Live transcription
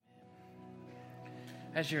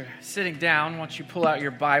As you're sitting down, once you pull out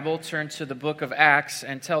your Bible, turn to the book of Acts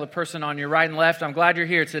and tell the person on your right and left, I'm glad you're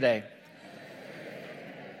here today.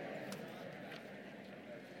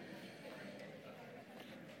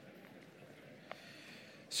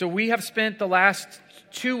 So we have spent the last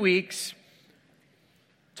 2 weeks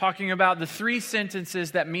talking about the 3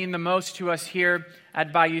 sentences that mean the most to us here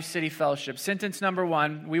at Bayou City Fellowship. Sentence number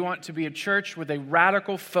 1, we want to be a church with a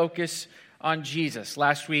radical focus on Jesus.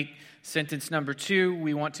 Last week, sentence number 2,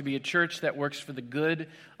 we want to be a church that works for the good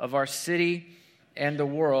of our city and the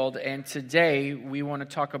world. And today, we want to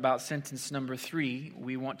talk about sentence number 3,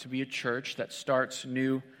 we want to be a church that starts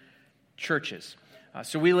new churches.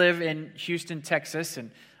 So we live in Houston, Texas, and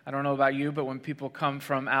I don't know about you, but when people come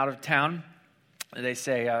from out of town, they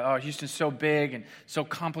say, oh, Houston's so big and so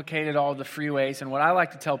complicated, all the freeways. And what I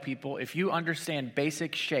like to tell people, if you understand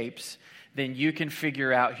basic shapes, then you can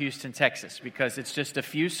figure out Houston, Texas, because it's just a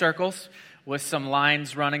few circles with some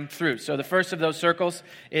lines running through. So the first of those circles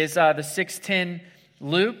is the 610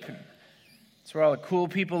 Loop. It's where all the cool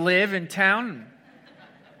people live in town.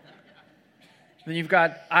 Then you've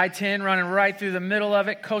got I-10 running right through the middle of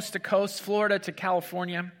it, coast to coast, Florida to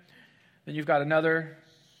California. Then you've got another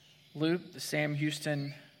loop, the Sam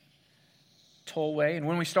Houston Tollway. And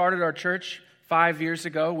when we started our church 5 years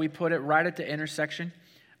ago, we put it right at the intersection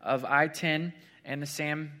of I-10 and the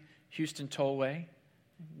Sam Houston Tollway.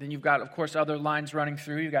 Then you've got, of course, other lines running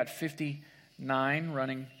through. You've got 59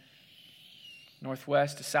 running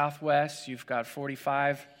northwest to southwest. You've got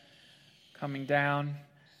 45 coming down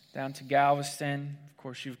to Galveston. Of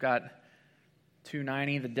course, you've got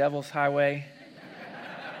 290, the Devil's Highway.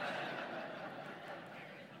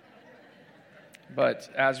 But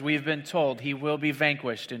as we've been told, he will be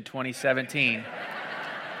vanquished in 2017.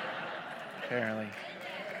 Apparently.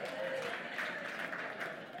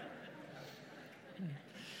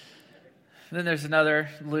 Then there's another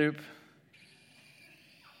loop,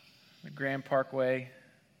 the Grand Parkway,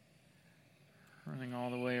 running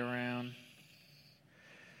all the way around.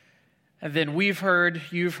 And then we've heard,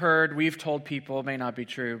 you've heard, we've told people, it may not be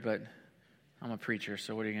true, but I'm a preacher,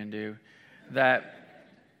 so what are you going to do? That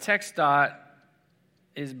TxDOT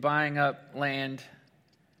is buying up land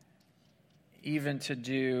even to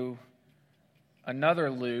do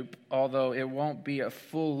another loop, although it won't be a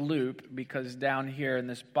full loop because down here in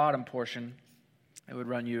this bottom portion, it would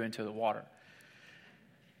run you into the water.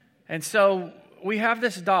 And so we have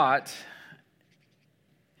this dot,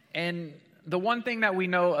 and the one thing that we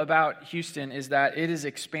know about Houston is that it is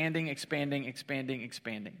expanding. I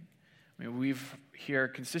mean, we've hear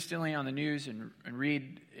consistently on the news and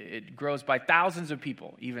read it grows by thousands of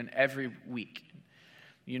people, even every week.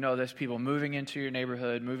 You know, there's people moving into your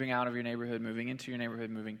neighborhood, moving out of your neighborhood, moving into your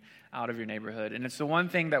neighborhood, moving out of your neighborhood. And it's the one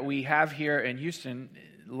thing that we have here in Houston,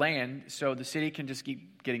 land, so the city can just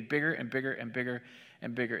keep getting bigger and bigger and bigger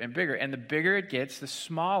and bigger and bigger. And the bigger it gets, the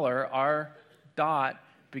smaller our dot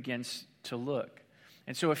begins to look.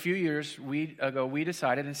 And so a few years ago, we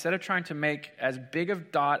decided, instead of trying to make as big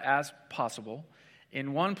of dot as possible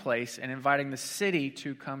in one place and inviting the city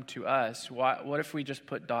to come to us, what if we just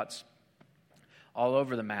put dots all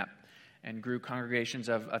over the map and grew congregations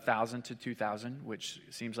of 1,000 to 2,000, which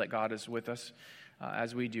seems like God is with us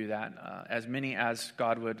as we do that, as many as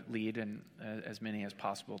God would lead and as many as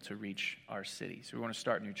possible to reach our city. So we want to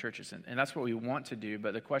start new churches, and that's what we want to do,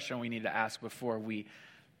 but the question we need to ask before we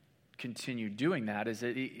continue doing that is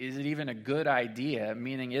it even a good idea?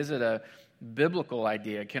 Meaning, is it a biblical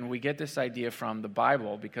idea? Can we get this idea from the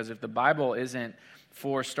Bible? Because if the Bible isn't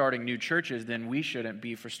for starting new churches, then we shouldn't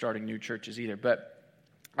be for starting new churches either. But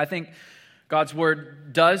I think God's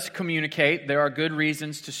word does communicate there are good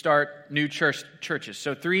reasons to start new churches.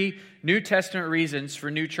 So 3 New Testament reasons for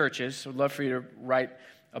new churches. I'd love for you to write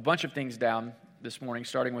a bunch of things down this morning,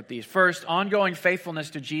 starting with these. First, ongoing faithfulness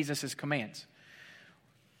to Jesus' commands.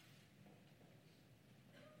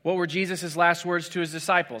 What were Jesus' last words to his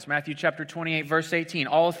disciples? Matthew chapter 28, verse 18.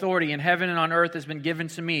 All authority in heaven and on earth has been given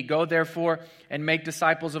to me. Go therefore and make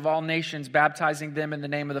disciples of all nations, baptizing them in the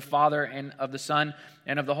name of the Father and of the Son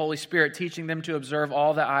and of the Holy Spirit, teaching them to observe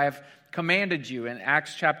all that I have commanded you. In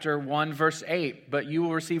Acts chapter 1, verse 8. But you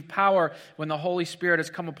will receive power when the Holy Spirit has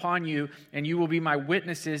come upon you, and you will be my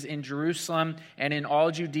witnesses in Jerusalem and in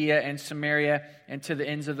all Judea and Samaria and to the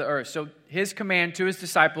ends of the earth. So his command to his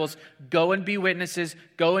disciples, go and be witnesses,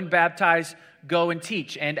 go and baptize, go and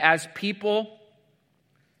teach. And as people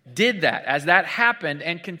did that, as that happened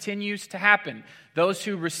and continues to happen, those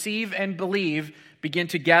who receive and believe begin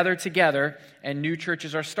to gather together and new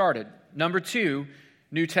churches are started. Number 2,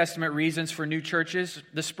 New Testament reasons for new churches,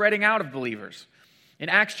 the spreading out of believers. In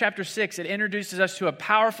Acts chapter 6, it introduces us to a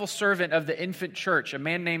powerful servant of the infant church, a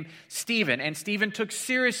man named Stephen. And Stephen took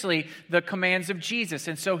seriously the commands of Jesus.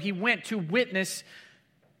 And so he went to witness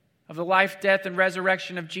of the life, death, and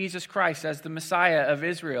resurrection of Jesus Christ as the Messiah of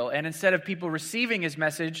Israel. And instead of people receiving his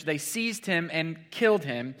message, they seized him and killed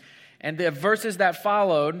him. And the verses that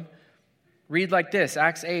followed read like this,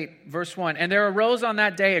 Acts 8, verse 1. And there arose on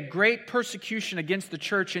that day a great persecution against the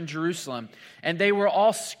church in Jerusalem, and they were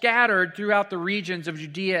all scattered throughout the regions of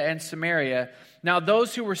Judea and Samaria. Now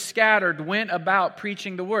those who were scattered went about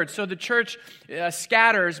preaching the word. So the church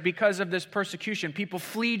scatters because of this persecution. People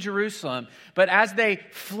flee Jerusalem, but as they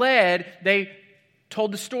fled, they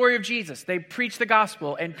told the story of Jesus. They preached the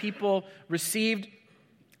gospel, and people received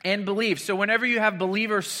and believed. So whenever you have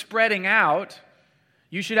believers spreading out,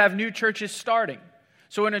 you should have new churches starting.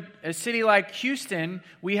 So in a city like Houston,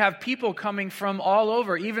 we have people coming from all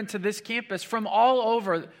over, even to this campus, from all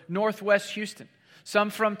over Northwest Houston. Some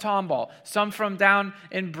from Tomball, some from down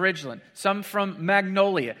in Bridgeland, some from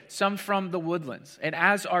Magnolia, some from the Woodlands. And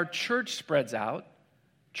as our church spreads out,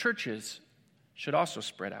 churches should also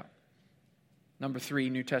spread out. Number 3,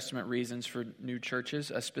 New Testament reasons for new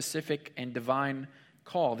churches, a specific and divine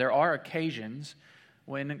call. There are occasions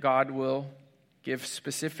when God will give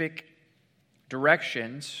specific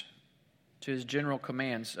directions to his general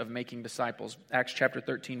commands of making disciples. Acts chapter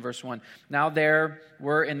 13, verse 1. Now there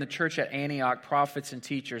were in the church at Antioch prophets and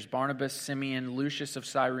teachers, Barnabas, Simeon, Lucius of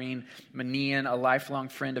Cyrene, Manaen, a lifelong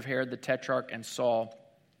friend of Herod the Tetrarch, and Saul.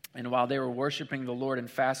 And while they were worshiping the Lord and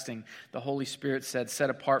fasting, the Holy Spirit said, set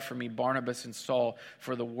apart for me Barnabas and Saul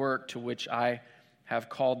for the work to which I have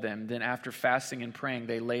called them. Then after fasting and praying,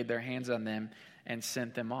 they laid their hands on them and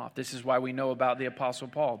sent them off. This is why we know about the Apostle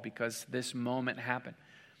Paul, because this moment happened.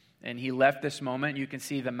 And he left this moment. You can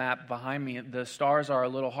see the map behind me. The stars are a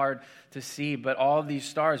little hard to see, but all of these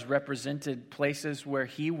stars represented places where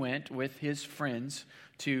he went with his friends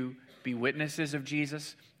to be witnesses of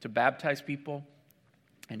Jesus, to baptize people,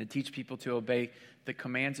 and to teach people to obey the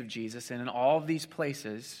commands of Jesus. And in all of these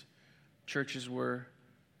places, churches were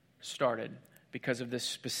started because of this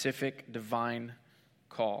specific divine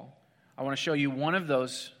call. I want to show you one of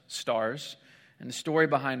those stars and the story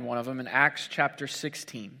behind one of them in Acts chapter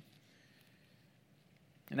 16.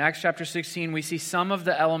 In Acts chapter 16, we see some of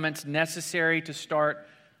the elements necessary to start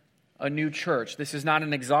a new church. This is not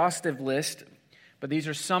an exhaustive list, but these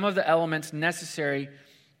are some of the elements necessary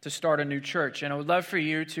to start a new church. And I would love for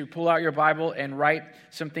you to pull out your Bible and write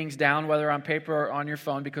some things down, whether on paper or on your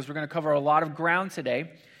phone, because we're going to cover a lot of ground today.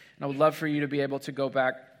 And I would love for you to be able to go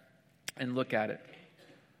back and look at it.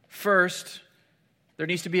 First, there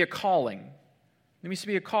needs to be a calling. There needs to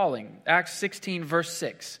be a calling. Acts 16, verse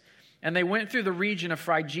 6. And they went through the region of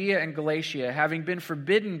Phrygia and Galatia, having been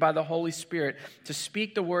forbidden by the Holy Spirit to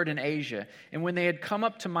speak the word in Asia. And when they had come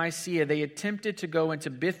up to Mysia, they attempted to go into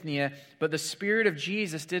Bithynia, but the Spirit of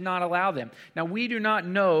Jesus did not allow them. Now, we do not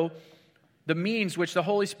know the means which the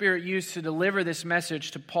Holy Spirit used to deliver this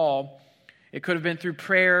message to Paul. It could have been through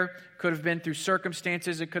prayer, could have been through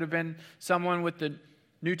circumstances, it could have been someone with the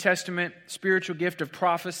New Testament spiritual gift of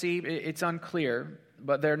prophecy. It's unclear,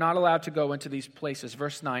 but they're not allowed to go into these places.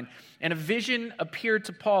 Verse 9, and a vision appeared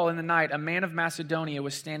to Paul in the night. A man of Macedonia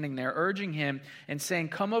was standing there, urging him and saying,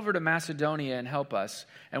 come over to Macedonia and help us.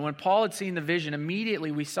 And when Paul had seen the vision,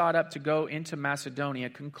 immediately we sought up to go into Macedonia,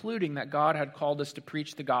 concluding that God had called us to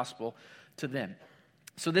preach the gospel to them.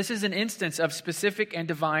 So this is an instance of specific and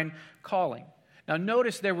divine calling. Now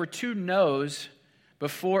notice there were 2 no's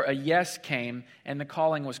before a yes came and the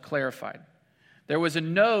calling was clarified. There was a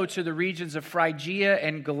no to the regions of Phrygia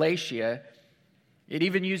and Galatia. It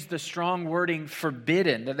even used the strong wording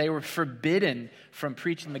forbidden, that they were forbidden from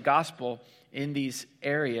preaching the gospel in these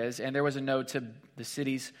areas. And there was a no to the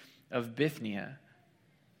cities of Bithynia.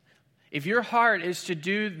 If your heart is to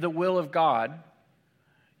do the will of God,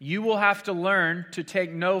 you will have to learn to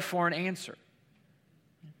take no for an answer.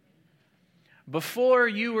 Before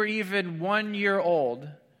you were even 1 year old,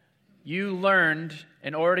 you learned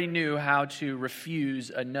and already knew how to refuse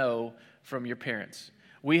a no from your parents.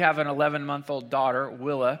 We have an 11-month-old daughter,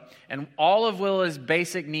 Willa, and all of Willa's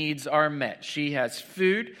basic needs are met. She has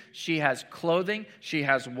food, she has clothing, she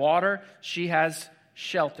has water, she has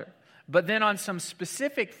shelter. But then on some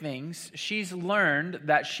specific things, she's learned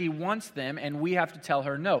that she wants them, and we have to tell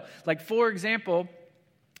her no. Like, for example,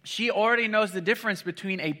 she already knows the difference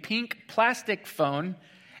between a pink plastic phone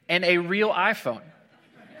and a real iPhone.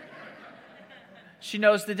 She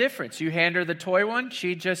knows the difference. You hand her the toy one,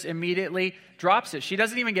 she just immediately drops it. She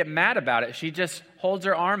doesn't even get mad about it. She just holds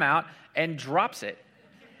her arm out and drops it.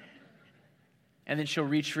 And then she'll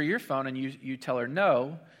reach for your phone and you tell her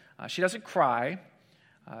no. She doesn't cry.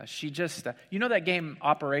 She just, you know that game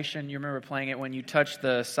Operation? You remember playing it when you touch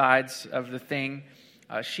the sides of the thing?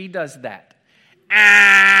 She does that.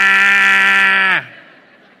 Ah!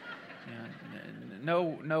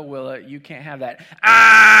 No, Willa, you can't have that.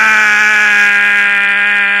 Ah!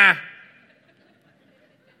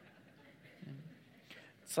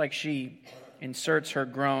 It's like she inserts her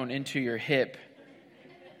groan into your hip,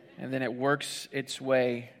 and then it works its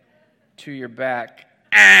way to your back.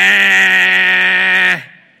 Ah!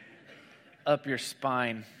 Up your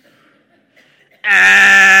spine.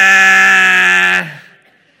 Ah!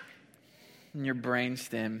 In your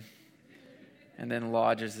brainstem, and then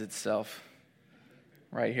lodges itself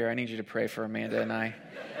right here. I need you to pray for Amanda and I.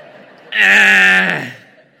 Ah!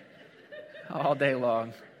 All day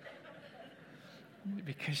long.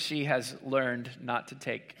 Because she has learned not to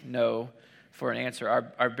take no for an answer.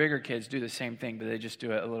 Our bigger kids do the same thing, but they just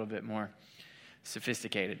do it a little bit more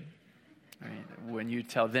sophisticated. Right? When you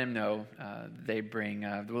tell them no, they bring,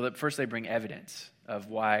 first they bring evidence of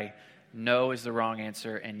why no is the wrong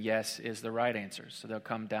answer and yes is the right answer. So they'll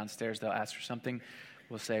come downstairs, they'll ask for something.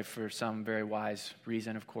 We'll say for some very wise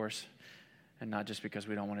reason, of course, and not just because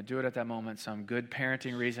we don't want to do it at that moment, some good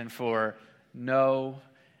parenting reason for no.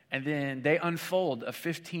 And then they unfold a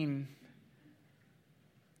 15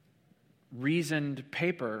 reasoned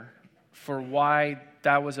paper for why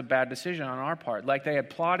that was a bad decision on our part. Like they had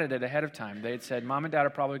plotted it ahead of time. They had said, Mom and Dad are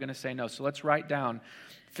probably going to say no. So let's write down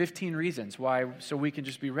 15 reasons why, so we can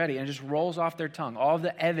just be ready. And it just rolls off their tongue. All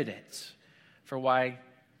the evidence for why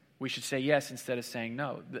we should say yes instead of saying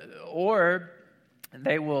no. Or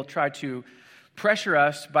they will try to pressure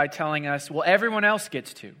us by telling us, well, everyone else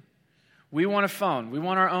gets to. We want a phone. We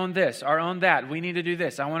want our own this, our own that. We need to do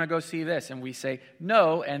this. I want to go see this. And we say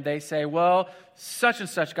no, and they say, well, such and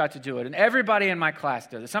such got to do it. And everybody in my class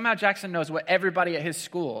does it. Somehow Jackson knows what everybody at his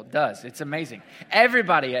school does. It's amazing.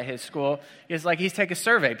 Everybody at his school is like he's taking a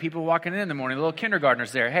survey. People walking in the morning, little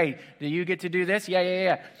kindergartners there. Hey, do you get to do this?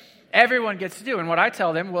 Yeah. Everyone gets to do. And what I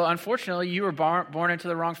tell them, well, unfortunately, you were born into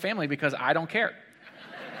the wrong family because I don't care.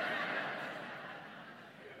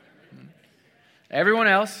 Everyone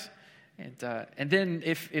else. And then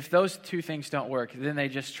if those two things don't work, then they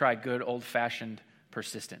just try good old-fashioned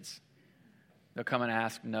persistence. They'll come and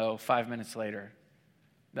ask no. 5 minutes later,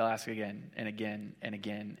 they'll ask again and again and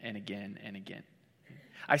again and again and again.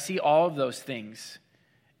 I see all of those things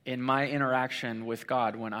in my interaction with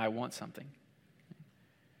God when I want something.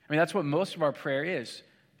 I mean, that's what most of our prayer is.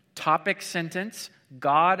 Topic sentence,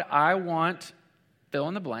 God, I want, fill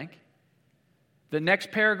in the blank. The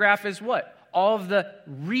next paragraph is what? All of the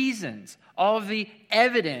reasons, all of the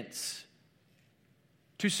evidence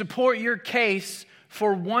to support your case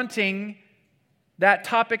for wanting that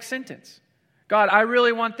topic sentence. God, I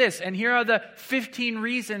really want this, and here are the 15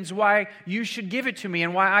 reasons why you should give it to me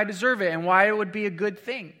and why I deserve it and why it would be a good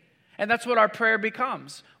thing. And that's what our prayer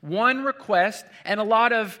becomes. One request and a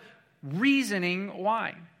lot of reasoning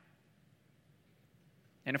why.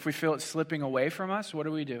 And if we feel it slipping away from us, what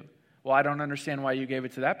do? Well, I don't understand why you gave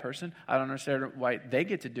it to that person. I don't understand why they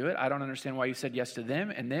get to do it. I don't understand why you said yes to them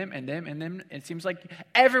and them and them and them. It seems like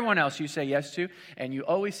everyone else you say yes to, and you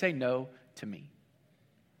always say no to me.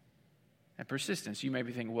 And persistence, you may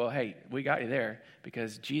be thinking, well, hey, we got you there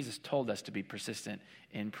because Jesus told us to be persistent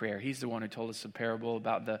in prayer. He's the one who told us a parable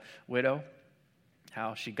about the widow,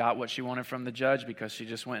 how she got what she wanted from the judge because she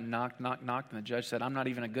just went and knocked, and the judge said, I'm not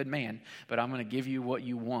even a good man, but I'm going to give you what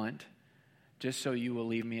you want just so you will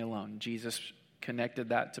leave me alone. Jesus connected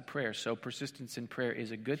that to prayer. So persistence in prayer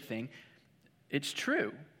is a good thing. It's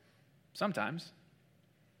true. Sometimes.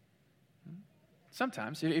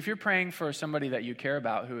 If you're praying for somebody that you care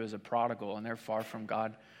about who is a prodigal and they're far from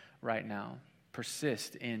God right now,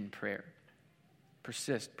 persist in prayer.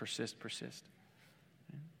 Persist.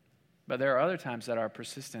 But there are other times that our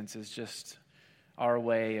persistence is just our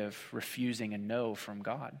way of refusing a no from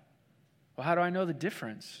God. Well, how do I know the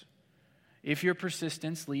difference? If your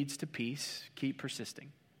persistence leads to peace, keep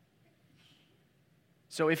persisting.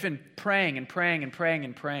 So if in praying,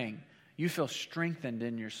 you feel strengthened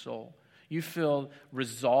in your soul, you feel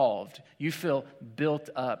resolved, you feel built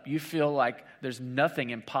up, you feel like there's nothing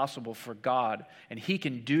impossible for God and He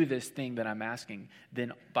can do this thing that I'm asking,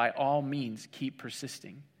 then by all means keep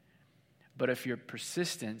persisting. But if your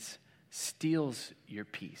persistence steals your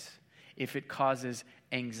peace, if it causes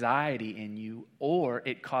anxiety in you or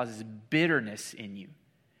it causes bitterness in you,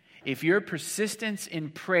 if your persistence in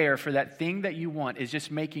prayer for that thing that you want is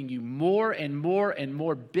just making you more and more and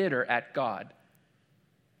more bitter at God,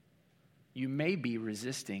 you may be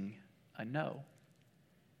resisting a no.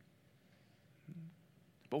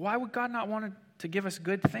 But why would God not want to give us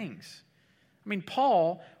good things? I mean,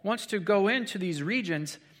 Paul wants to go into these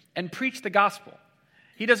regions and preach the gospel.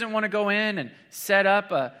 He doesn't want to go in and set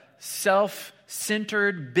up a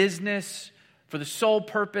self-centered business for the sole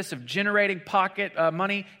purpose of generating pocket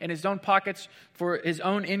money in his own pockets for his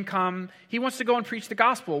own income. He wants to go and preach the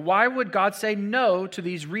gospel. Why would God say no to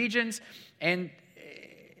these regions and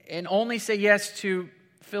only say yes to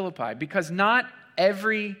Philippi? Because not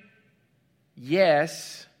every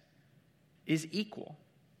yes is equal.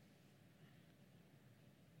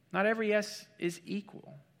 Not every yes is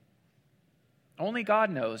equal. Only God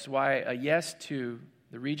knows why a yes to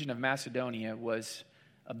the region of Macedonia was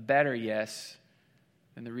a better yes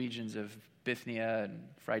than the regions of Bithynia and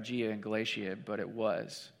Phrygia and Galatia, but it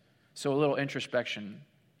was. So a little introspection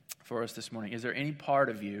for us this morning. Is there any part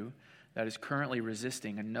of you that is currently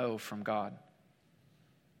resisting a no from God?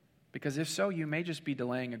 Because if so, you may just be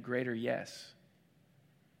delaying a greater yes.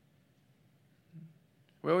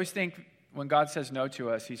 We always think when God says no to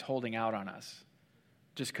us, he's holding out on us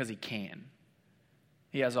just because he can.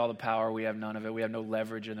 He has all the power. We have none of it. We have no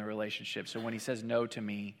leverage in the relationship. So when he says no to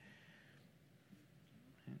me,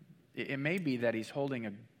 it may be that he's holding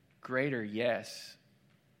a greater yes.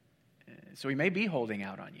 So he may be holding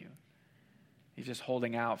out on you. He's just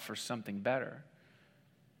holding out for something better.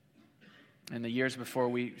 In the years before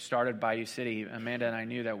we started Bayou City, Amanda and I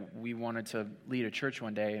knew that we wanted to lead a church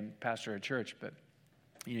one day and pastor a church, but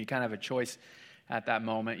you kind of have a choice at that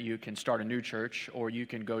moment. You can start a new church, or you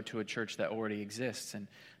can go to a church that already exists. And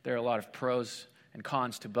there are a lot of pros and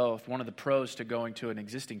cons to both. One of the pros to going to an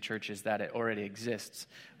existing church is that it already exists,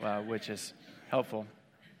 which is helpful.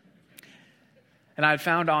 And I had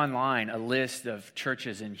found online a list of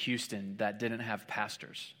churches in Houston that didn't have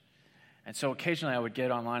pastors. And so occasionally I would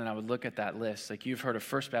get online and I would look at that list. Like, you've heard of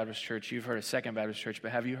First Baptist Church, you've heard of Second Baptist Church,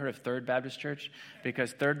 but have you heard of Third Baptist Church?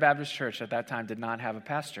 Because Third Baptist Church at that time did not have a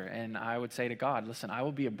pastor. And I would say to God, listen, I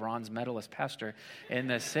will be a bronze medalist pastor in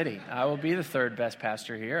this city. I will be the third best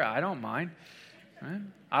pastor here. I don't mind. Right?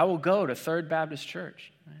 I will go to Third Baptist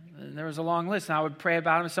Church. Right? And there was a long list, and I would pray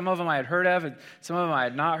about them. Some of them I had heard of, and some of them I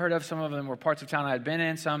had not heard of. Some of them were parts of town I had been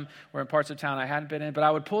in. Some were in parts of town I hadn't been in. But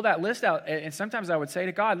I would pull that list out, and sometimes I would say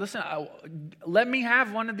to God, listen, let me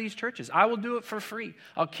have one of these churches. I will do it for free.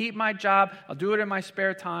 I'll keep my job. I'll do it in my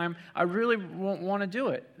spare time. I really won't want to do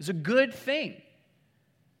it. It's a good thing.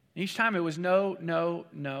 Each time it was no, no,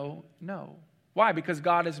 no, no. Why? Because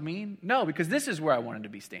God is mean? No, because this is where I wanted to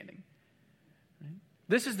be standing.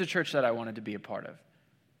 This is the church that I wanted to be a part of.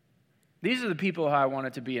 These are the people who I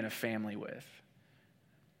wanted to be in a family with.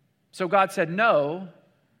 So God said no,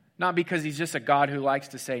 not because he's just a God who likes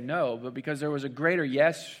to say no, but because there was a greater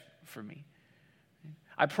yes for me.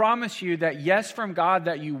 I promise you that yes from God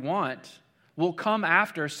that you want will come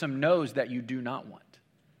after some no's that you do not want.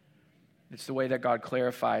 It's the way that God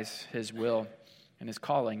clarifies his will and his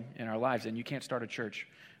calling in our lives. And you can't start a church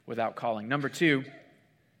without calling. Number 2,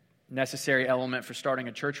 necessary element for starting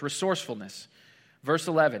a church, resourcefulness. Verse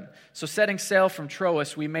 11, so setting sail from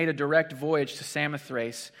Troas, we made a direct voyage to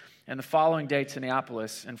Samothrace, and the following day to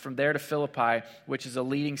Neapolis, and from there to Philippi, which is a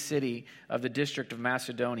leading city of the district of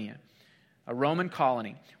Macedonia, a Roman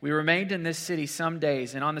colony. We remained in this city some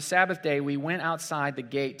days, and on the Sabbath day we went outside the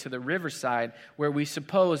gate to the riverside, where we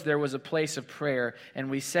supposed there was a place of prayer,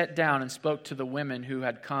 and we sat down and spoke to the women who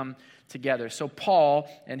had come together. So Paul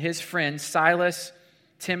and his friends, Silas,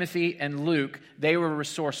 Timothy, and Luke, they were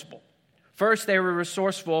resourceful. First, they were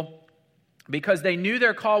resourceful because they knew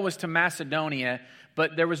their call was to Macedonia,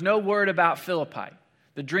 but there was no word about Philippi.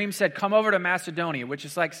 The dream said, come over to Macedonia, which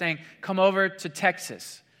is like saying, come over to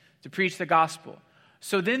Texas to preach the gospel.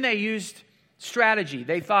 So then they used strategy.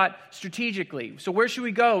 They thought strategically. So where should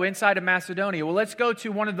we go inside of Macedonia? Well, let's go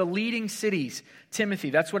to one of the leading cities, Timothy.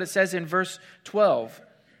 That's what it says in verse 12.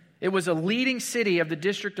 It was a leading city of the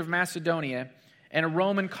district of Macedonia and a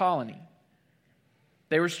Roman colony.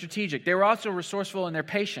 They were strategic. They were also resourceful in their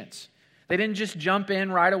patience. They didn't just jump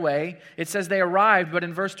in right away. It says they arrived, but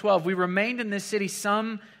in verse 12, we remained in this city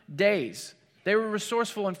some days. They were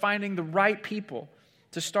resourceful in finding the right people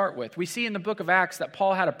to start with. We see in the book of Acts that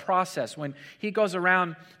Paul had a process. When he goes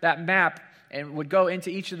around that map and would go into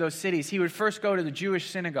each of those cities, he would first go to the Jewish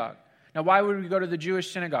synagogue. Now, why would we go to the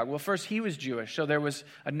Jewish synagogue? Well, first, he was Jewish, so there was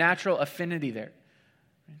a natural affinity there.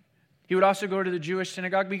 He would also go to the Jewish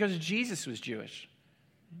synagogue because Jesus was Jewish.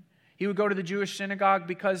 He would go to the Jewish synagogue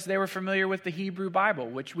because they were familiar with the Hebrew Bible,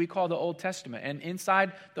 which we call the Old Testament. And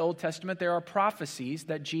inside the Old Testament, there are prophecies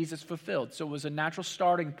that Jesus fulfilled. So it was a natural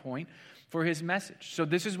starting point for his message. So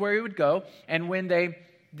this is where he would go. And when they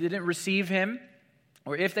didn't receive him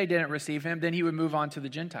or if they didn't receive him, then he would move on to the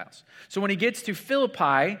Gentiles. So when he gets to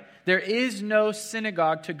Philippi, there is no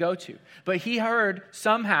synagogue to go to. But he heard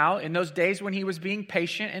somehow in those days when he was being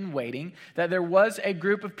patient and waiting that there was a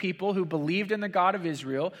group of people who believed in the God of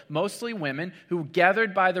Israel, mostly women, who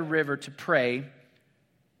gathered by the river to pray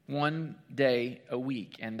one day a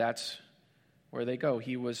week. And that's where they go.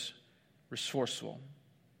 He was resourceful.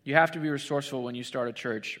 You have to be resourceful when you start a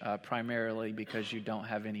church, primarily because you don't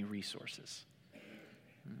have any resources.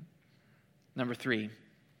 Number 3,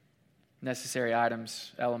 necessary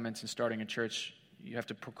elements in starting a church. You have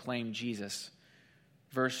to proclaim Jesus.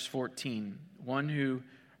 Verse 14, one who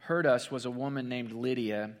heard us was a woman named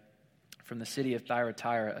Lydia from the city of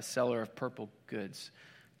Thyatira, a seller of purple goods.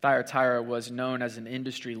 Thyatira was known as an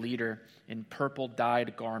industry leader in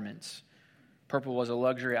purple-dyed garments. Purple was a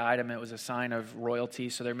luxury item. It was a sign of royalty.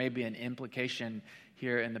 So there may be an implication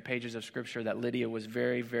here in the pages of Scripture that Lydia was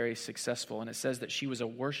very, very successful. And it says that she was a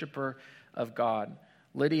worshiper of God.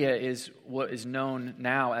 Lydia is what is known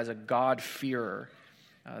now as a God-fearer.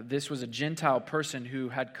 This was a Gentile person who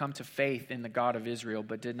had come to faith in the God of Israel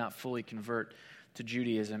but did not fully convert to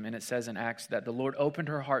Judaism. And it says in Acts that the Lord opened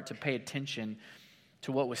her heart to pay attention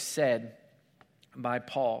to what was said by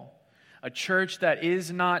Paul. A church that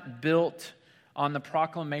is not built on the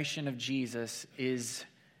proclamation of Jesus is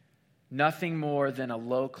nothing more than a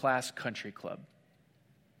low-class country club.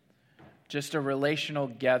 Just a relational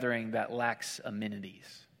gathering that lacks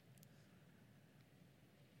amenities.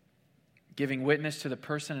 Giving witness to the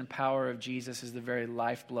person and power of Jesus is the very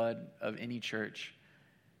lifeblood of any church.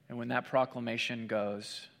 And when that proclamation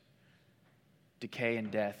goes, decay and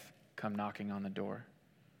death come knocking on the door.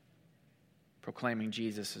 Proclaiming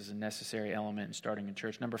Jesus is a necessary element in starting a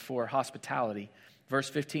church. Number 4, hospitality. Verse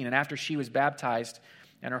 15, and after she was baptized,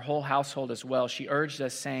 and her whole household as well, she urged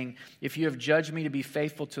us, saying, if you have judged me to be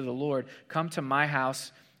faithful to the Lord, come to my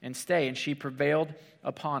house and stay. And she prevailed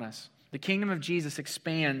upon us. The kingdom of Jesus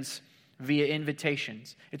expands via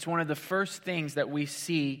invitations. It's one of the first things that we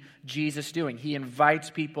see Jesus doing. He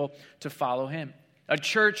invites people to follow him. A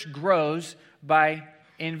church grows by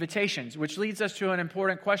invitations, which leads us to an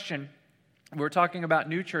important question. We're talking about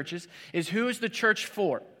new churches, is who is the church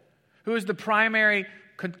for? Who is the primary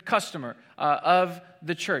customer of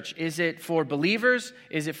the church? Is it for believers?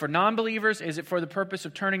 Is it for non-believers? Is it for the purpose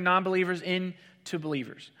of turning non-believers into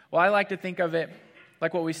believers? Well, I like to think of it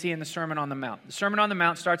like what we see in the Sermon on the Mount. The Sermon on the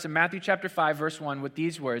Mount starts in Matthew chapter 5, verse 1 with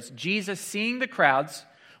these words. Jesus, seeing the crowds,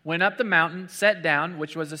 went up the mountain, sat down,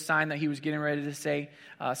 which was a sign that he was getting ready to say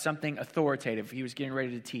something authoritative. He was getting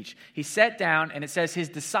ready to teach. He sat down, and it says his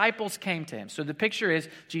disciples came to him. So the picture is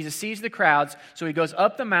Jesus sees the crowds, so he goes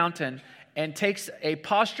up the mountain and takes a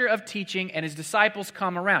posture of teaching, and his disciples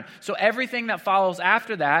come around. So everything that follows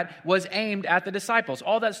after that was aimed at the disciples.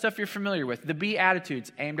 All that stuff you're familiar with. The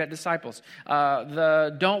Beatitudes aimed at disciples.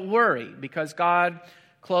 The don't worry, because God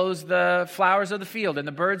clothes the flowers of the field and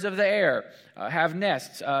the birds of the air have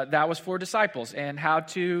nests. That was for disciples. And how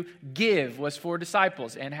to give was for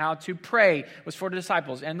disciples. And how to pray was for the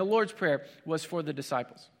disciples. And the Lord's Prayer was for the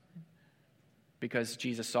disciples. Because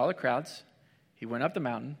Jesus saw the crowds, he went up the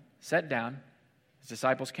mountain, sat down, his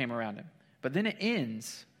disciples came around him. But then it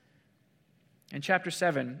ends in chapter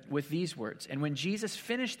 7 with these words. And when Jesus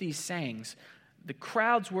finished these sayings, the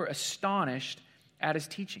crowds were astonished at his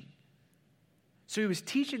teaching. So he was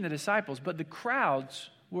teaching the disciples, but the crowds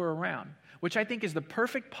were around, which I think is the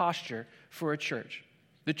perfect posture for a church.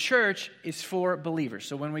 The church is for believers.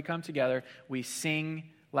 So when we come together, we sing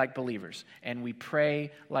like believers, and we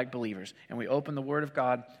pray like believers, and we open the Word of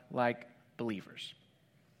God like believers.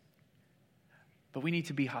 But we need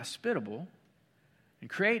to be hospitable and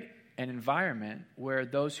create an environment where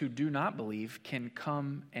those who do not believe can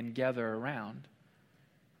come and gather around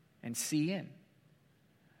and see in.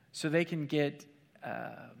 So they can get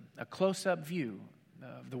a close-up view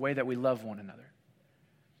of the way that we love one another,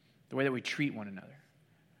 the way that we treat one another,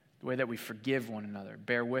 the way that we forgive one another,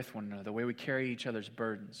 bear with one another, the way we carry each other's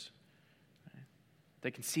burdens.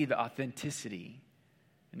 They can see the authenticity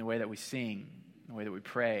in the way that we sing, the way that we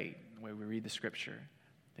pray, the way we read the Scripture.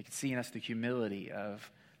 They can see in us the humility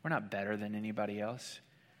of we're not better than anybody else.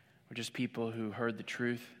 We're just people who heard the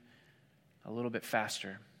truth a little bit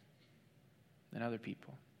faster than other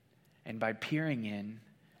people. And by peering in,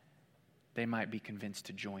 they might be convinced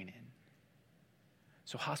to join in.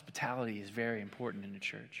 So hospitality is very important in the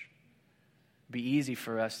church. It'd be easy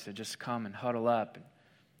for us to just come and huddle up and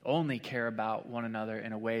only care about one another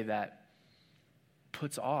in a way that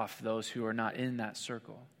puts off those who are not in that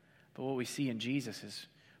circle. But what we see in Jesus is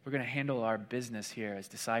we're going to handle our business here as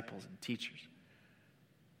disciples and teachers.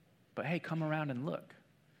 But hey, come around and look.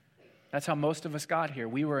 That's how most of us got here.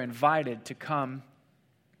 We were invited to come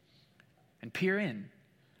and peer in.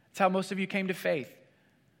 That's how most of you came to faith.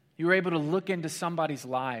 You were able to look into somebody's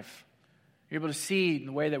life. You're able to see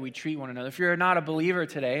the way that we treat one another. If you're not a believer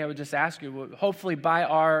today, I would just ask you, hopefully by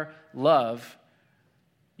our love,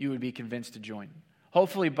 you would be convinced to join.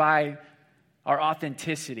 Hopefully by our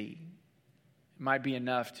authenticity, it might be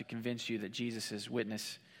enough to convince you that Jesus'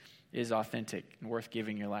 witness is authentic and worth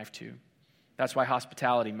giving your life to. That's why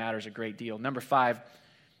hospitality matters a great deal. Number 5,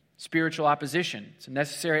 spiritual opposition. It's a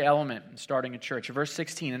necessary element in starting a church. Verse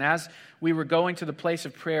 16, and as we were going to the place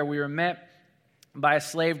of prayer, we were met by a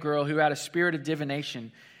slave girl who had a spirit of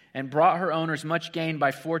divination and brought her owners much gain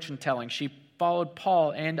by fortune telling. She followed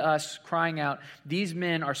Paul and us, crying out, "These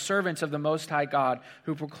men are servants of the Most High God,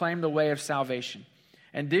 who proclaim the way of salvation."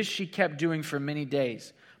 And this she kept doing for many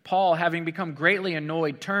days. Paul, having become greatly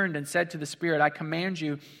annoyed, turned and said to the spirit, "I command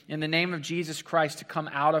you in the name of Jesus Christ to come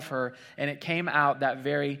out of her." And it came out that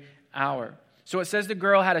very hour. So it says the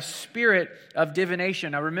girl had a spirit of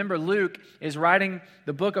divination. Now remember, Luke is writing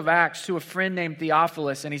the book of Acts to a friend named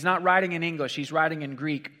Theophilus, and he's not writing in English, he's writing in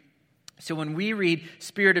Greek. So when we read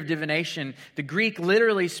spirit of divination, the Greek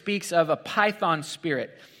literally speaks of a python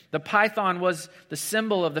spirit. The python was the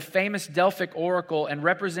symbol of the famous Delphic oracle and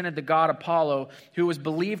represented the god Apollo, who was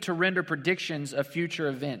believed to render predictions of future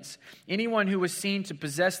events. Anyone who was seen to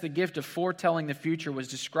possess the gift of foretelling the future was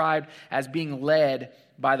described as being led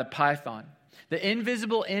by the python. The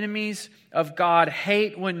invisible enemies of God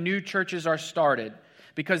hate when new churches are started,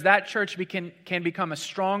 because that church can become a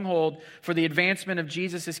stronghold for the advancement of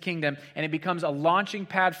Jesus' kingdom, and it becomes a launching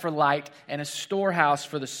pad for light and a storehouse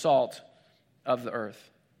for the salt of the earth.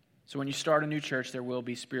 So when you start a new church, there will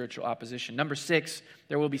be spiritual opposition. Number 6,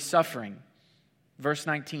 there will be suffering. Verse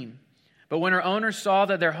 19. But when her owners saw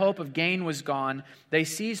that their hope of gain was gone, they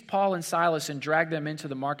seized Paul and Silas and dragged them into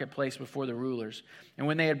the marketplace before the rulers. And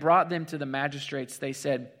when they had brought them to the magistrates, they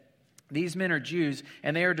said, "These men are Jews,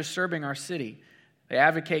 and they are disturbing our city. They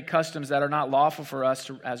advocate customs that are not lawful for us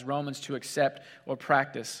as Romans to accept or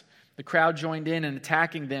practice." The crowd joined in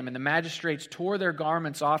attacking them, and the magistrates tore their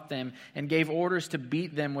garments off them and gave orders to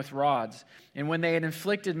beat them with rods. And when they had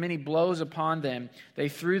inflicted many blows upon them, they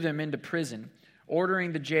threw them into prison,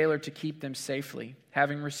 ordering the jailer to keep them safely.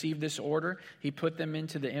 Having received this order, he put them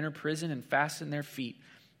into the inner prison and fastened their feet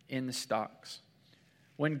in the stocks.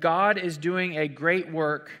 When God is doing a great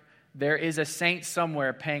work, there is a saint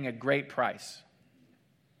somewhere paying a great price.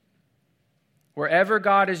 Wherever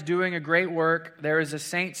God is doing a great work, there is a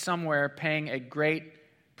saint somewhere paying a great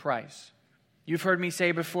price. You've heard me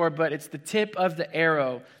say before, but it's the tip of the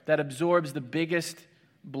arrow that absorbs the biggest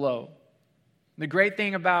blow. The great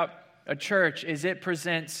thing about a church is it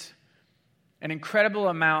presents an incredible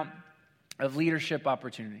amount of leadership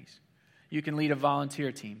opportunities. You can lead a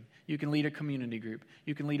volunteer team. You can lead a community group.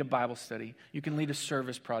 You can lead a Bible study. You can lead a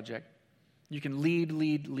service project. You can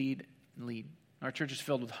lead. Our church is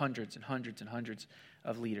filled with hundreds and hundreds and hundreds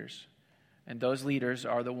of leaders. And those leaders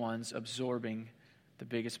are the ones absorbing the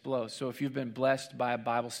biggest blow. So if you've been blessed by a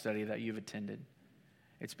Bible study that you've attended,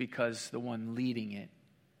 it's because the one leading it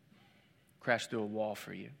crashed through a wall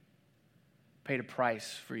for you, paid a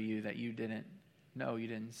price for you that you didn't know, you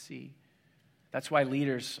didn't see. That's why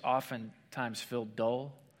leaders oftentimes feel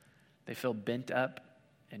dull. They feel bent up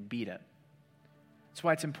and beat up. That's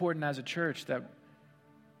why it's important as a church that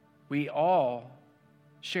we all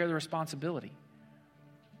share the responsibility.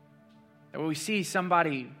 That when we see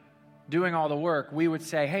somebody doing all the work, we would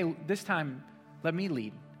say, "Hey, this time, let me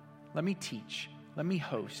lead. Let me teach. Let me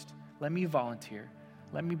host. Let me volunteer.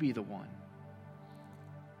 Let me be the one."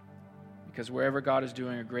 Because wherever God is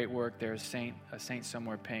doing a great work, there is a saint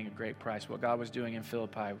somewhere paying a great price. What God was doing in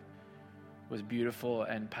Philippi was beautiful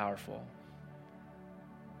and powerful.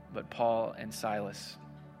 But Paul and Silas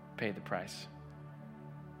paid the price.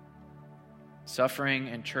 Suffering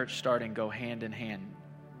and church starting go hand in hand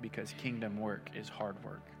because kingdom work is hard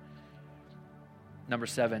work. Number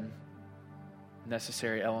 7,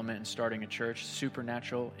 necessary element in starting a church,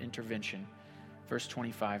 supernatural intervention. Verse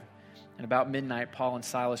 25. And about midnight, Paul and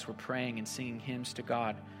Silas were praying and singing hymns to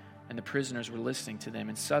God, and the prisoners were listening to them.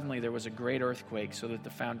 And suddenly there was a great earthquake, so that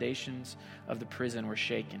the foundations of the prison were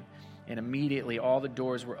shaken. And immediately all the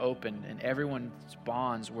doors were opened, and everyone's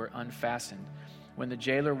bonds were unfastened. When the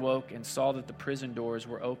jailer woke and saw that the prison doors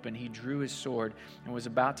were open, he drew his sword and was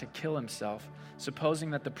about to kill himself,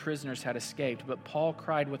 supposing that the prisoners had escaped. But Paul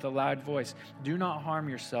cried with a loud voice, "Do not harm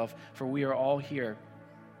yourself, for we are all here."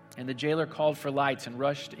 And the jailer called for lights and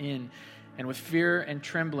rushed in, and with fear and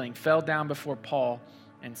trembling fell down before Paul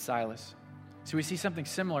and Silas. So we see something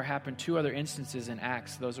similar happen 2 other instances in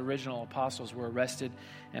Acts. Those original apostles were arrested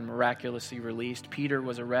and miraculously released. Peter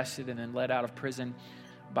was arrested and then led out of prison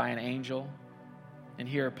by an angel. And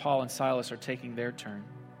here Paul and Silas are taking their turn.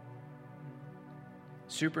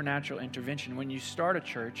 Supernatural intervention. When you start a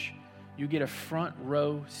church, you get a front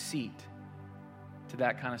row seat to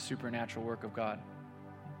that kind of supernatural work of God.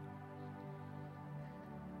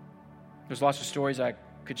 There's lots of stories I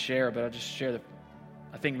could share, but I'll just share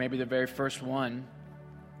I think maybe the very first one.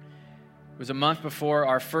 It was a month before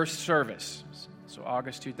our first service, so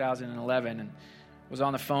August 2011, and was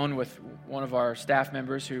on the phone with one of our staff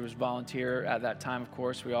members who was volunteer at that time, of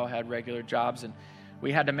course. We all had regular jobs, and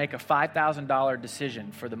we had to make a $5,000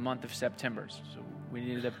 decision for the month of September. So we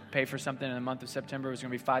needed to pay for something in the month of September. It was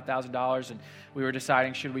going to be $5,000, and we were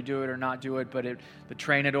deciding should we do it or not do it, but the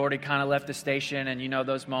train had already kind of left the station, and you know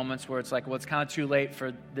those moments where it's like, well, it's kind of too late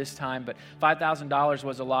for this time, but $5,000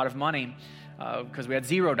 was a lot of money because we had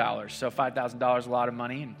 $0, so $5,000 is a lot of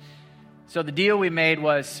money. And so the deal we made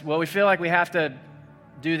was, well, we feel like we have to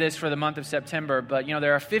do this for the month of September, but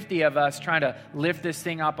there are 50 of us trying to lift this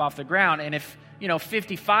thing up off the ground, and if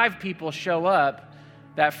 55 people show up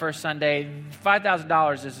that first Sunday,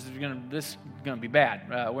 $5,000 is going to be bad.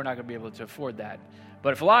 We're not going to be able to afford that.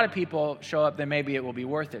 But if a lot of people show up, then maybe it will be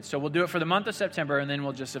worth it. So we'll do it for the month of September, and then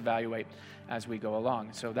we'll just evaluate as we go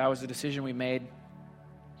along. So that was the decision we made.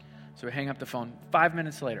 So we hang up the phone. 5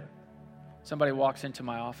 minutes later, somebody walks into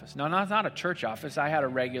my office. No, not a church office. I had a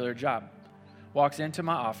regular job. Walks into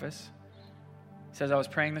my office, says, I was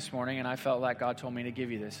praying this morning, and I felt like God told me to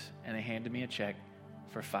give you this. And they handed me a check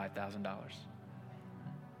for $5,000.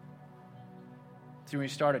 So when you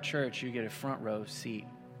start a church, you get a front row seat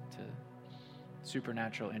to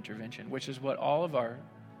supernatural intervention, which is what all of our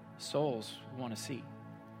souls want to see.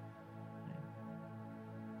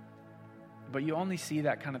 But you only see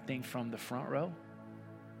that kind of thing from the front row.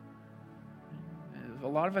 A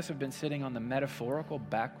lot of us have been sitting on the metaphorical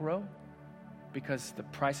back row because the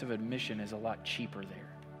price of admission is a lot cheaper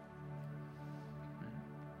there.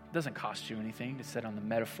 It doesn't cost you anything to sit on the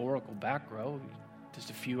metaphorical back row, just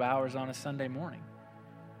a few hours on a Sunday morning.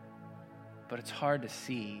 But it's hard to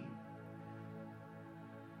see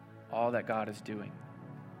all that God is doing.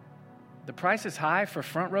 The price is high for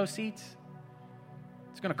front row seats.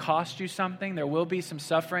 It's going to cost you something. There will be some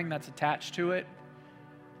suffering that's attached to it.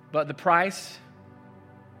 But the price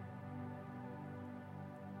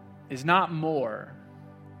is not more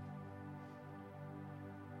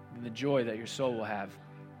than the joy that your soul will have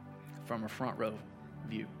from a front row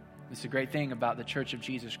view. This is a great thing about the Church of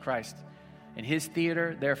Jesus Christ. In His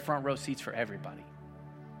theater, there are front row seats for everybody.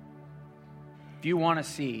 If you want to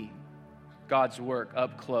see God's work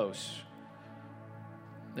up close,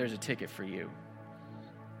 there's a ticket for you.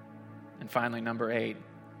 And finally, number 8,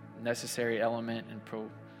 necessary element in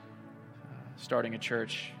starting a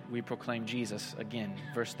church, we proclaim Jesus again.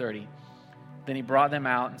 Verse 30. Then He brought them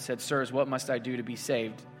out and said, Sirs, what must I do to be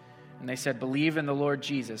saved? And they said, Believe in the Lord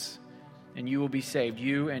Jesus, and you will be saved,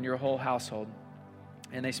 you and your whole household.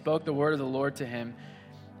 And they spoke the word of the Lord to him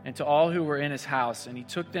and to all who were in his house. And he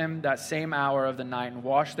took them that same hour of the night and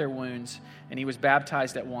washed their wounds. And he was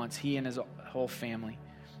baptized at once, he and his whole family.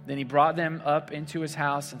 Then he brought them up into his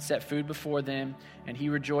house and set food before them. And he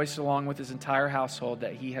rejoiced along with his entire household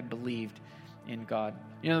that he had believed in God.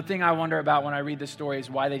 The thing I wonder about when I read this story is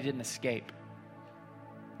why they didn't escape.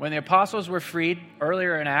 When the apostles were freed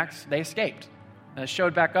earlier in Acts, they escaped.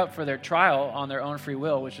 Showed back up for their trial on their own free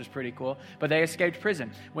will, which is pretty cool. But they escaped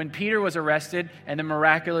prison. When Peter was arrested and then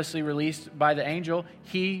miraculously released by the angel,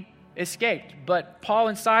 he escaped. But Paul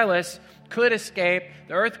and Silas could escape.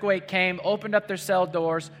 The earthquake came, opened up their cell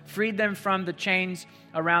doors, freed them from the chains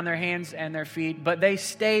around their hands and their feet, but they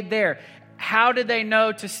stayed there. How did they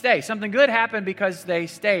know to stay? Something good happened because they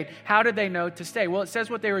stayed. How did they know to stay? Well, it says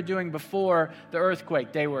what they were doing before the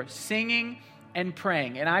earthquake. They were singing and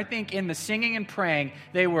praying. And I think in the singing and praying,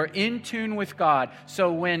 they were in tune with God.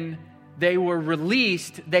 So when they were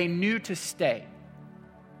released, they knew to stay.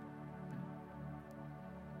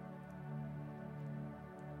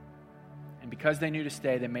 And because they knew to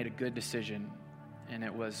stay, they made a good decision. And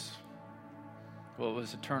it was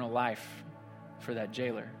eternal life for that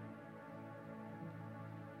jailer.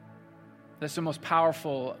 That's the most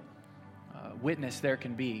powerful witness there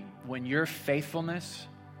can be when your faithfulness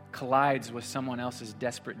collides with someone else's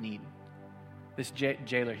desperate need. This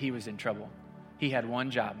jailer, he was in trouble. He had one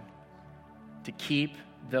job: to keep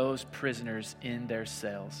those prisoners in their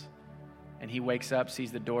cells. And he wakes up,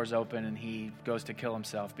 sees the doors open, and he goes to kill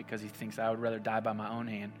himself because he thinks, I would rather die by my own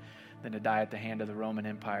hand than to die at the hand of the Roman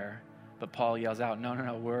Empire. But Paul yells out, no,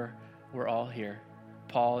 we're all here.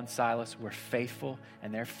 Paul and Silas were faithful,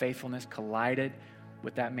 and their faithfulness collided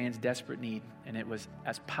with that man's desperate need, and it was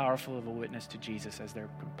as powerful of a witness to Jesus as there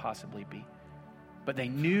could possibly be. But they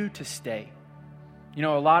knew to stay. You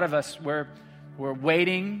know, a lot of us, we're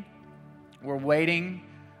waiting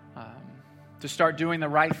to start doing the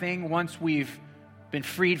right thing once we've been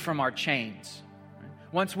freed from our chains.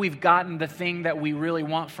 Once we've gotten the thing that we really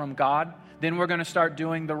want from God, then we're going to start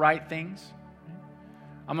doing the right things.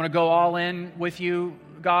 I'm going to go all in with you,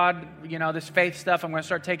 God, you know, this faith stuff, I'm going to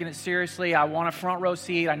start taking it seriously. I want a front row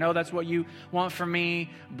seat. I know that's what you want from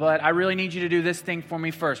me, but I really need you to do this thing for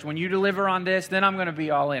me first. When you deliver on this, then I'm going to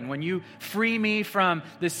be all in. When you free me from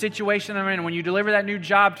this situation I'm in, when you deliver that new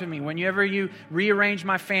job to me, whenever you rearrange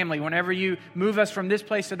my family, whenever you move us from this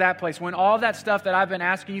place to that place, when all that stuff that I've been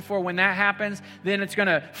asking you for, when that happens, then it's going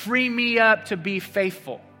to free me up to be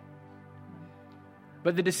faithful.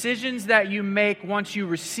 But the decisions that you make once you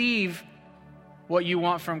receive what you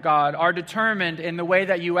want from God are determined in the way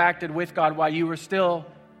that you acted with God while you were still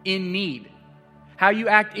in need. How you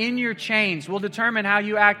act in your chains will determine how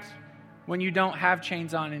you act when you don't have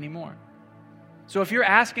chains on anymore. So if you're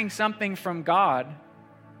asking something from God,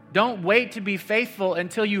 don't wait to be faithful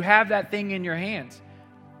until you have that thing in your hands.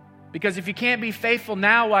 Because if you can't be faithful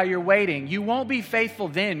now while you're waiting, you won't be faithful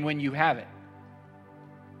then when you have it.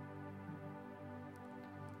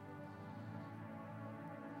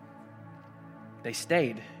 They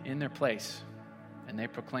stayed in their place, and they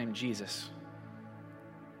proclaimed Jesus.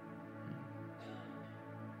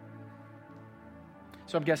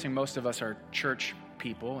 So I'm guessing most of us are church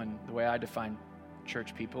people, and the way I define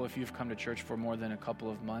church people, if you've come to church for more than a couple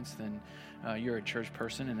of months, then you're a church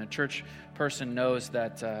person, and a church person knows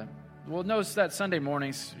that Sunday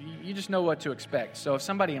mornings, you just know what to expect. So if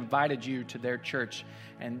somebody invited you to their church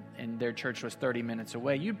and their church was 30 minutes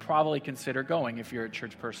away, you'd probably consider going if you're a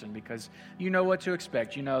church person because you know what to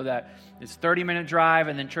expect. You know that it's a 30-minute drive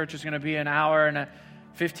and then church is going to be an hour and a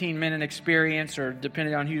 15-minute experience, or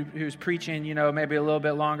depending on who's preaching, you know, maybe a little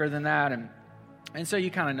bit longer than that. And so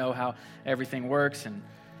you kind of know how everything works. And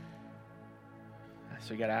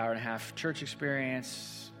so you got an hour and a half church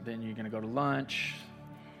experience, then you're going to go to lunch,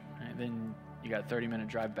 and then you got a 30-minute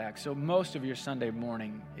drive back. So most of your Sunday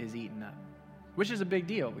morning is eaten up, which is a big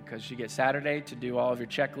deal because you get Saturday to do all of your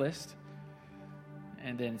checklist.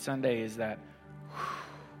 And then Sunday is that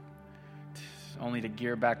only to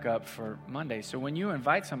gear back up for Monday. So when you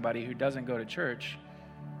invite somebody who doesn't go to church,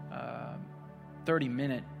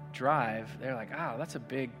 30-minute drive, they're like, that's a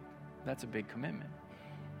big commitment.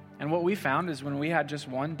 And what we found is when we had just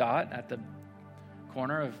one dot at the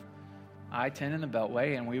corner of I-10 in the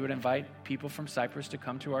Beltway, and we would invite people from Cypress to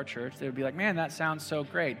come to our church, they would be like, man, that sounds so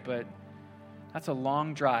great, but that's a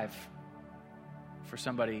long drive for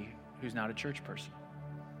somebody who's not a church person.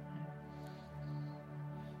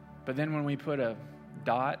 But then when we put a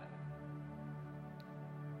dot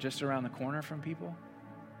just around the corner from people,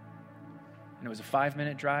 and it was a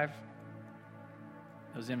 5-minute drive,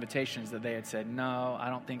 those invitations that they had said, no, I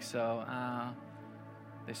don't think so,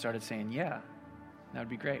 they started saying, yeah, that would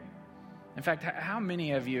be great. In fact, how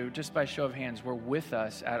many of you, just by show of hands, were with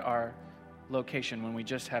us at our location when we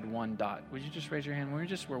just had one dot? Would you just raise your hand? When we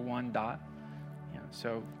just were one dot? Yeah,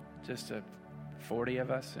 so just 40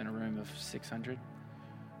 of us in a room of 600.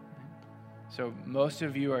 So most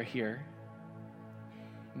of you are here.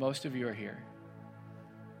 Most of you are here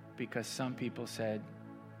because some people said,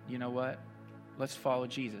 you know what? Let's follow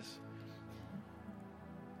Jesus.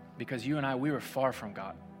 Because you and I, we were far from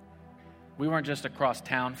God. We weren't just across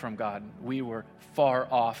town from God. We were far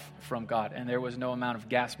off from God. And there was no amount of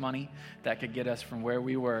gas money that could get us from where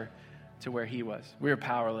we were to where he was. We were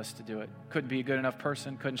powerless to do it. Couldn't be a good enough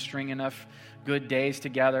person. Couldn't string enough good days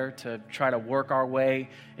together to try to work our way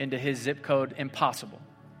into his zip code. Impossible.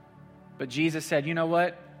 But Jesus said, you know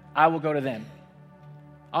what? I will go to them.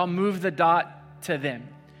 I'll move the dot to them.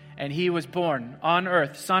 And he was born on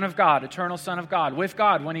earth, Son of God, eternal Son of God, with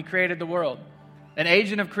God when he created the world. An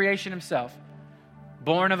agent of creation himself,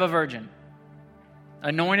 born of a virgin,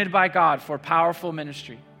 anointed by God for powerful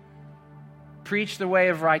ministry, preached the way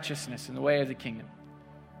of righteousness and the way of the kingdom,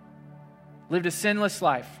 lived a sinless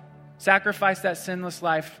life, sacrificed that sinless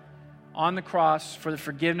life on the cross for the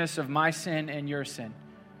forgiveness of my sin and your sin,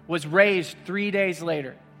 was raised 3 days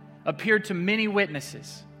later, appeared to many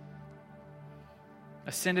witnesses,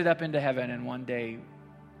 ascended up into heaven, and one day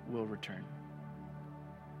will return.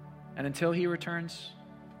 And until he returns,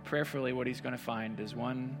 prayerfully what he's going to find is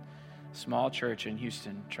one small church in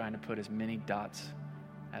Houston trying to put as many dots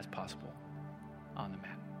as possible on the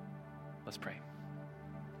map. Let's pray.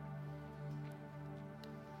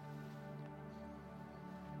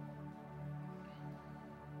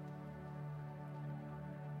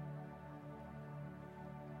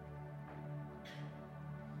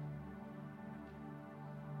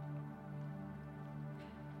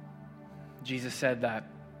 Jesus said that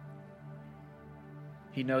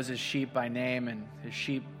he knows his sheep by name and his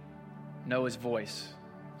sheep know his voice.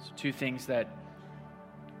 So two things that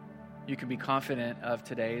you can be confident of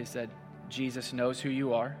today is that Jesus knows who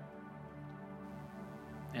you are,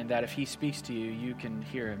 and that if he speaks to you, you can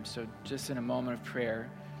hear him. So just in a moment of prayer,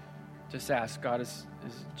 just ask, God,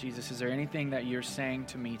 Jesus, is there anything that you're saying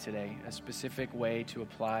to me today, a specific way to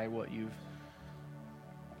apply what you've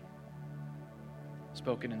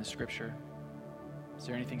spoken in the scripture? Is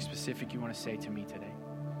there anything specific you want to say to me today?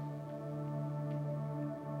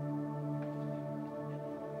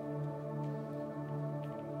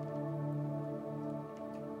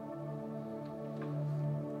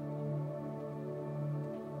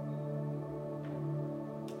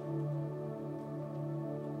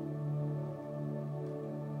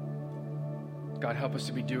 God, help us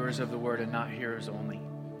to be doers of the word and not hearers only.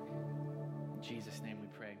 In Jesus' name.